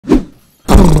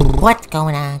What's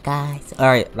going on, guys?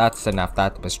 Alright, that's enough.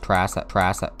 That was trash. That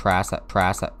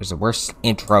was the worst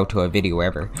intro to a video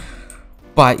ever.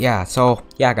 But yeah, so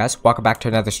yeah, guys, welcome back to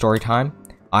another story time.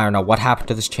 I don't know what happened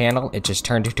to this channel. It just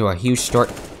turned into a huge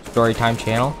story time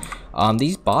channel.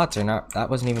 These bots are not. That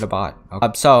wasn't even a bot.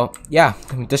 So yeah,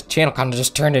 this channel kind of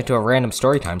just turned into a random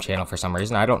story time channel for some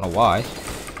reason. I don't know why,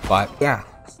 but yeah.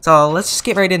 So let's just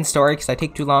get right in the story because I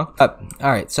take too long.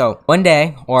 Alright, so one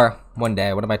day, what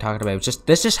am I talking about?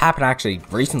 This just happened actually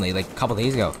recently, like a couple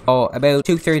days ago. Oh, about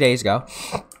 2-3 days ago.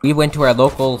 We went to our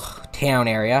local town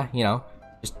area, you know,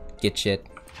 just get shit,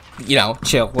 you know,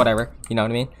 chill, whatever, you know what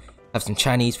I mean? Have some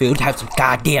Chinese food, have some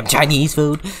goddamn Chinese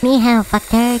food. Me how,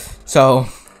 fucker. So,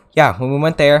 yeah, when we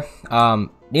went there,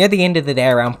 near the end of the day,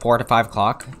 around 4 to 5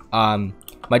 o'clock,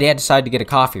 my dad decided to get a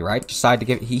coffee, right?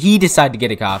 He decided to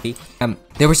get a coffee.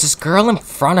 There was this girl in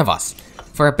front of us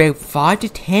for about 5 to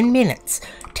 10 minutes,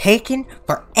 taking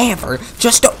forever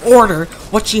just to order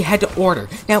what she had to order.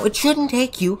 Now, it shouldn't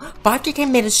take you 5 to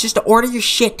 10 minutes just to order your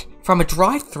shit from a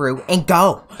drive-thru and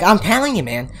go. I'm telling you,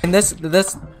 man. And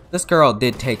this girl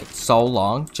did take so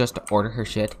long just to order her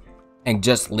shit and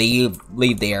just leave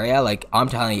the area. Like, I'm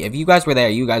telling you, if you guys were there,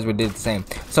 you guys would do the same.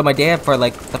 So my dad, for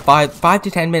like the 5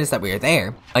 to 10 minutes that we were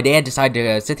there, my dad decided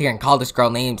to sit here and call this girl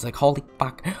names. Like, holy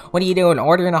fuck, what are you doing?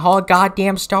 Ordering a whole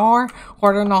goddamn store?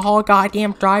 Ordering a whole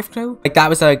goddamn drive-thru? Like, that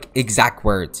was like exact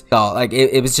words. So like,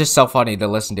 it was just so funny to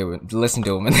listen to him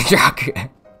in the truck.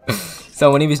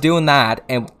 So when he was doing that,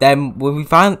 and then when we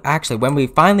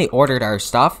finally ordered our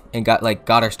stuff and got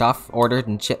our stuff ordered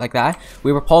and shit like that,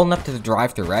 we were pulling up to the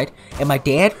drive-thru, right? And my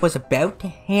dad was about to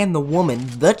hand the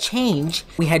woman the change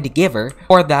we had to give her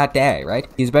for that day, right?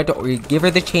 He was about to give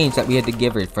her the change that we had to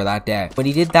give her for that day. When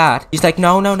he did that, he's like,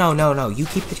 no, you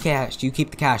keep the cash, you keep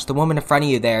the cash. The woman in front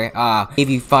of you there, gave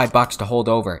you $5 to hold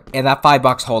over. And that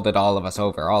 $5 holded all of us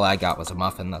over. All I got was a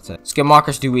muffin, that's it.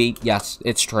 Skinwalkers do eat, yes,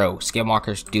 it's true.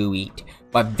 Skinwalkers do eat.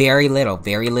 But very little,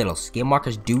 very little.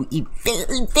 Skinwalkers do eat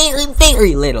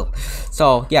very little.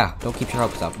 So, yeah, don't keep your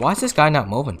hopes up. Why is this guy not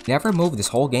moving? Never moved this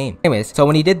whole game. Anyways, so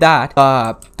when he did that,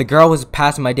 the girl was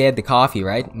passing my dad the coffee,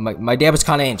 right? My dad was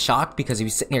kind of in shock because he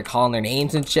was sitting here calling their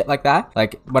names and shit like that.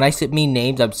 Like, when I mean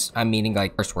names, I'm meaning,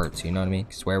 like, curse words, you know what I mean?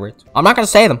 Swear words. I'm not gonna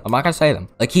say them.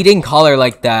 Like, he didn't call her,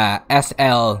 like, the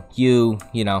S-L-U,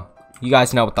 you know. You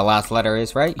guys know what the last letter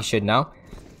is, right? You should know.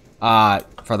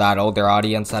 For that older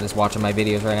audience that is watching my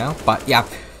videos right now. But yeah,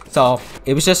 so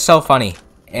it was just so funny.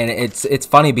 And it's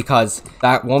funny because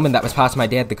that woman that was passing my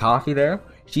dad the coffee there,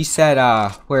 she said,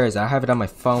 where is it? I have it on my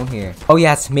phone here. Oh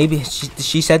yes, maybe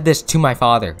she said this to my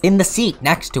father in the seat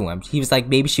next to him. He was like,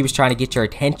 maybe she was trying to get your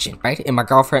attention, right? And my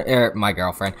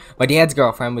dad's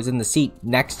girlfriend was in the seat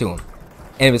next to him.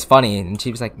 And it was funny, and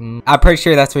she was like, I'm pretty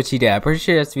sure that's what she did. I'm pretty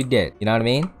sure that's what we did. You know what I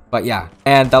mean? But yeah.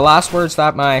 And the last words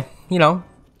that my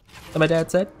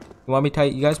dad said.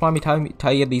 You guys want me to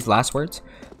tell you these last words?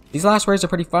 These last words are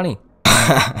pretty funny.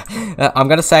 I'm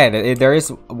gonna say it. There is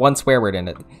one swear word in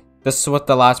it. This is what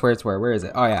the last words were. Where is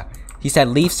it? Oh yeah. He said,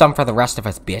 leave some for the rest of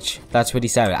us, bitch. That's what he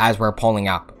said as we're pulling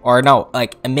up. Or no,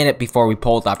 like a minute before we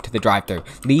pulled up to the drive-thru.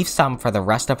 Leave some for the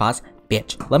rest of us,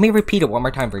 bitch. Let me repeat it one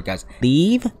more time for you guys.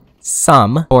 Leave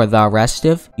some for the rest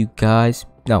of you guys.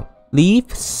 No.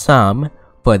 Leave some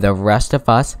for the rest of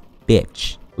us,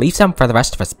 bitch. Leave some for the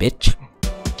rest of us, bitch.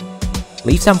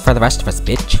 Leave some for the rest of us,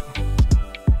 bitch.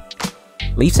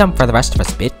 Leave some for the rest of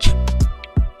us, bitch.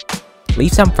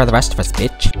 Leave some for the rest of us,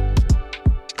 bitch.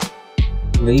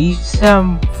 Leave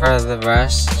some for the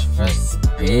rest of us,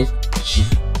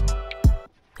 bitch.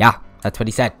 Yeah, that's what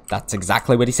he said. That's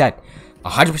exactly what he said.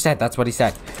 100% that's what he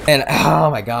said. And oh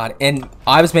my god. And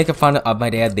I was making fun of my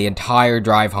dad the entire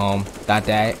drive home that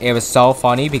day. It was so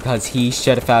funny because he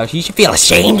should feel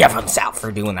ashamed of himself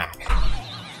for doing that.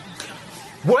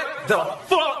 What the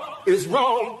fuck is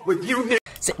wrong with you?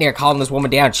 Sitting there calling this woman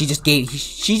down. She just gave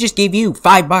you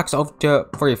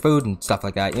 $5 for your food and stuff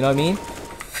like that. You know what I mean?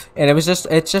 And it's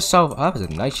just so, that was a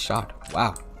nice shot.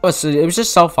 Wow. It was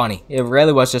just so funny. It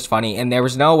really was just funny, and there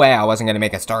was no way I wasn't gonna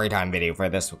make a storytime video for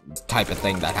this type of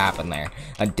thing that happened there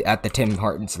at the Tim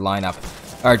Hortons lineup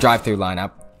or drive-thru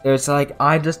lineup. It's like,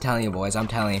 I'm just telling you, boys. I'm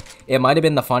telling you, it might have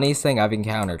been the funniest thing I've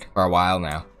encountered for a while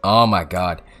now. Oh my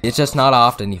god, it's just not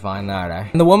often you find that.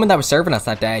 And the woman that was serving us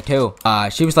that day too,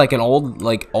 she was like an old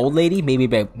lady,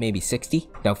 maybe 60,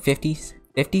 no 50s.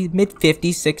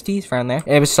 Mid-50s, 60s, around there.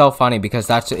 It was so funny because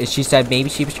she said maybe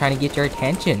she was trying to get your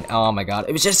attention. Oh my god,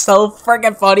 it was just so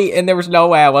freaking funny, and there was no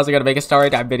way I wasn't gonna make a story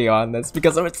time video on this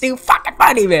because it was too fucking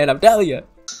funny, man. I'm telling you.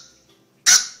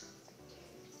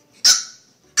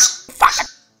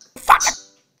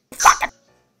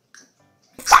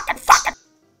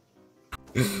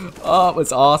 Oh, it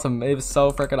was awesome. It was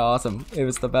so freaking awesome. It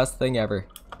was the best thing ever.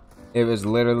 It was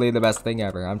literally the best thing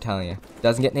ever. I'm telling you.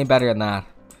 Doesn't get any better than that.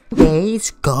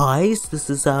 Anyways, guys, this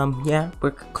is, yeah,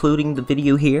 we're concluding the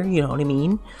video here, you know what I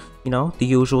mean? You know, the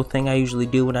usual thing I usually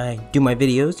do when I do my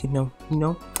videos, you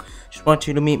know. Just want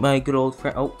you to meet my good old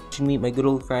friend,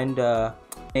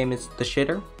 name is The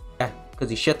Shitter. Yeah, because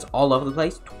he shits all over the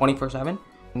place, 24/7.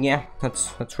 Yeah,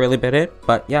 that's really about it.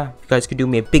 But yeah, if you guys could do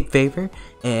me a big favor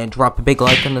and drop a big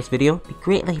like on this video, it'd be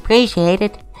Greatly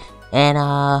appreciated. and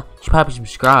you should probably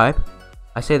subscribe.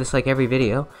 I say this like every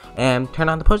video, and turn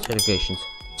on the post notifications.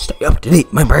 Stay up to date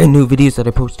with my brand new videos that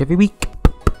I post every week.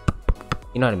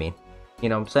 You know what I mean? You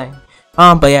know what I'm saying?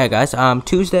 But yeah, guys,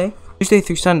 Tuesday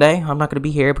through Sunday, I'm not gonna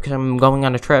be here because I'm going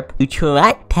on a trip to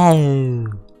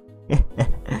Toronto.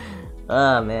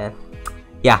 Oh man.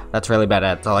 Yeah, that's really bad.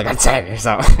 That's all I got to say.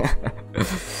 So,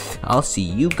 I'll see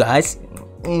you guys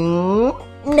in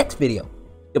next video.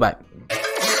 Goodbye.